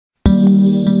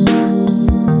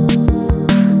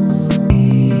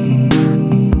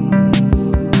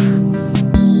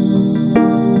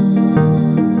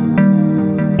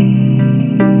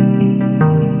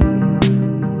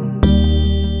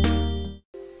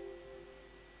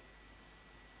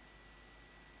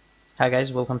Hi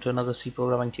guys, welcome to another C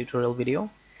programming tutorial video.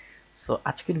 So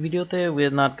আজকের ভিডিওতে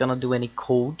we're not gonna do any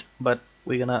code, but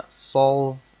we're gonna solve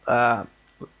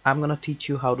I'm gonna teach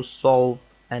you how to solve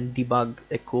and debug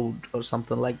a code or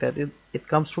something like that. It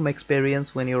comes from experience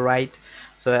when you write.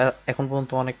 So এখন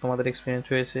পর্যন্ত অনেক তোমাদের experience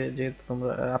হয়েছে যে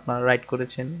তোমরা আপনারা write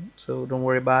করেছেন, so don't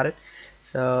worry about it.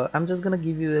 So I'm just gonna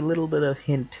give you a little bit of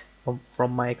hint from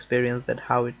my experience that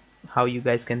how you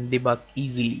guys can debug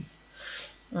easily.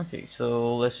 Okay, so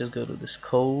let's just go to this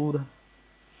code.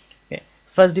 Okay,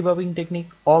 first debugging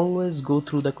technique, always go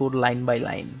through the code line by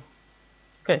line.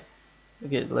 Okay,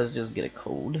 let's just get a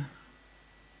code.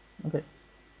 Okay,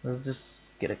 let's just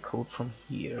get a code from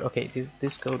here. Okay,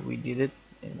 this code we did it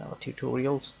in our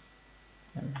tutorials,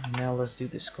 and now let's do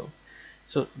this code.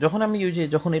 So যখন আমি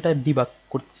যখন এটা debug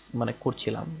মানে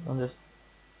করছিলাম, just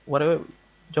whatever,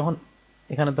 যখন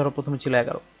এখানে ধরো প্রথমে ছিল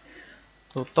 11,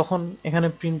 তো তখন এখানে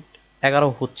প্রিন্ট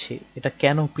 11 হচ্ছে, এটা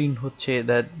কেন প্রিন্ট হচ্ছে,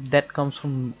 that comes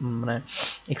from মানে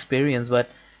experience, but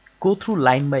go through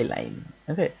line by line.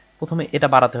 ওকে, প্রথমে এটা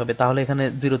বাড়াতে হবে, তাহলে এখানে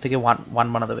 0 থেকে 1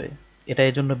 বানাতে হবে, এটা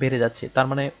এর জন্য বেড়ে যাচ্ছে, তার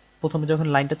মানে প্রথমে যখন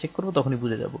লাইনটা চেক করবো তখনই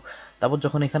বুঝে যাব। তারপর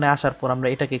যখন এখানে আসার পর আমরা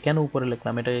এটাকে কেন উপরে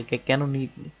লিখলাম, এটাকে কেন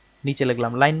নিচে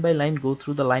লিখলাম, line by line, go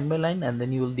through the line by line and then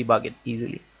you will debug it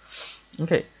easily.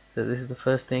 Okay, so this is the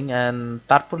first thing, and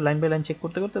তারপর লাইন বাই লাইন চেক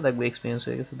করতে করতে দেখবে এক্সপিরিয়েন্স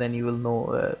হয়ে গেছে, then you will know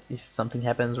if something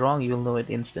happens wrong, you will know it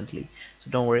instantly, so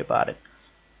don't worry about it.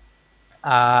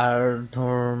 আর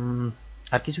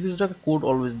আর কিছু কিছু জায়গায় code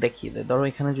always দেখিয়ে দেয়, ধরো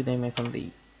এখানে যদি আমি এখন দিই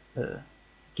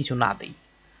কিছু না দিই,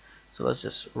 so let's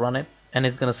just run it and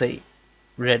it's gonna say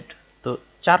red, তো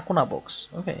চার কোনা বক্স।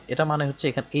 ওকে, এটা মানে হচ্ছে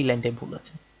এখানে এই লাইনটাই ভুল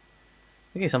আছে।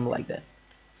 ওকে, something like that.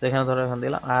 তো এখানে ধরো এখন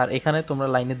দিলাম, আর এখানে তোমরা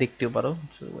লাইনে দেখতেও পারো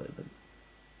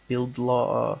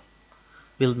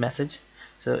build message.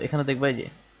 So এখানে দেখবে যে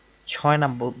 6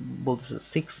 নাম্বার বলতেছে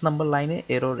 6 নাম্বার লাইনে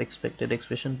error expected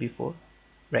expression before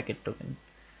bracket token.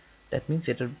 That means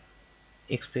এটা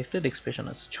expected expression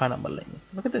আছে 6 নাম্বার লাইনে।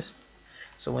 Look at this.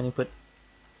 So when you put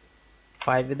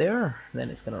 5 there, then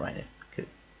it's gonna write it. Okay.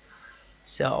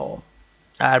 So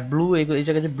R blue, এই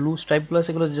জায়গায় যে ব্লু স্ট্রাইপ গুলো আছে,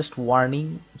 এগুলো just warning.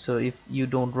 So if you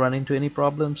don't run into any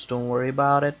problems, don't worry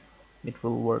about it, it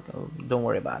will work, don't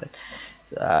worry about it.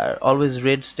 Are always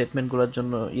red statement গুলোর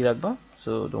জন্য রাখবা,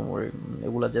 so don't worry,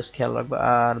 এগুলো জাস্ট খেয়াল রাখবা।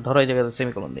 আর ধরো এই জায়গাতে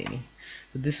সেমিকোলন দেইনি,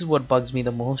 this is what বাগস me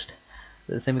the most,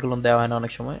 semicolon দেওয়া হয় না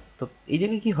অনেক সময়। তো এই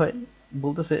জায়গায় কি হয়,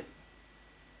 বলতেছে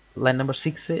line number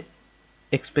 6-এ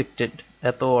expected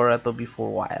eto or eto before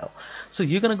while. So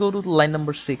you're gonna go to line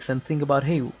number 6 and think about,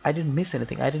 hey, I didn't miss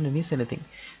anything.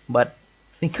 But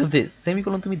think of this,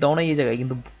 semicolon তুমি দাও না এই জায়গায়,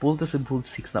 কিন্তু বলতেছে ভুল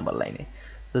 6 নাম্বার লাইনে।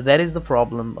 So that is the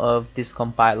problem of this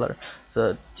compiler. So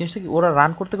জিনিসটা কি, ওরা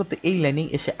রান করতে করতে এই লাইনে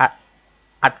এসে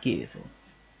আটকে গেছে।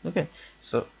 ওকে,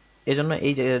 সো এই জন্য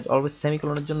এই জায়গায় অলওয়েজ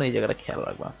সেমিকোলনের জন্য এই জায়গাটা খেয়াল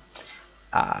রাখবা।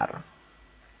 আর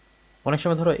অনেক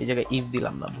সময় ধরো এই জায়গায় ইফ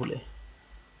দিলাম না ভুলে,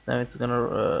 now it's gonna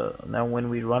now when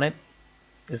we run it,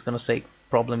 it's gonna say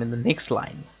problem in the next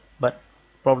line, but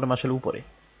problem আসলে উপরে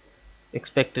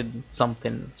expected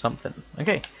something.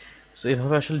 Okay, so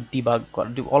এভাবে আসলে ডিবাগ করা,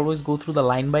 always go through the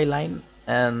line by line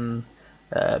and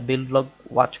build log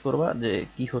watch করবা যে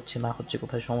কি হচ্ছে না হচ্ছে,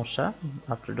 কোথায় সমস্যা।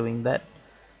 After doing that,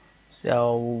 so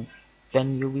then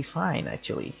you'll be fine.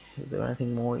 Actually, is there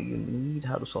anything more you need,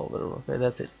 how to solve it? Okay,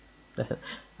 that's it.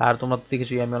 আর তোমরা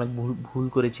দেখেছো আমি অনেক ভুল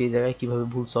করেছি এই জায়গায়, কিভাবে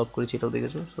ভুল সলভ করেছি এটাও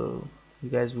দেখেছো, so you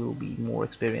guys will be more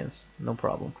experienced, no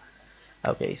problem.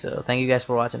 Okay, so thank you guys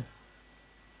for watching.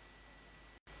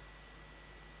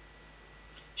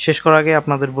 শেষ করার আগে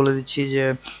আপনাদের বলে দিচ্ছি যে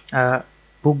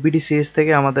বুক বিডি সিরিজ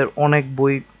থেকে আমাদের অনেক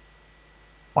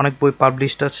বই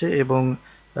পাবলিশড আছে, এবং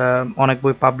অনেক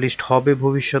বই পাবলিশড হবে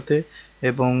ভবিষ্যতে,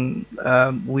 এবং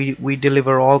we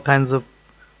deliver all kinds of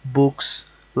books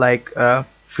like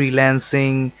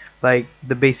freelancing, like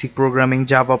the basic programming,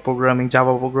 Java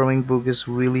programming book is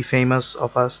really famous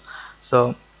of us. So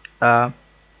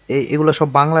এগুলো সব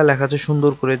বাংলায় লেখা আছে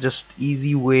সুন্দর করে, just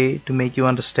easy way to make you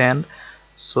understand.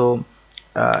 So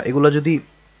এগুলো যদি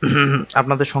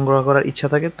আপনাদের সংগ্রহ করার ইচ্ছা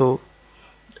থাকে তো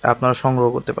আপনারা সংগ্রহ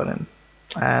করতে পারেন,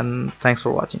 and thanks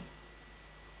for watching.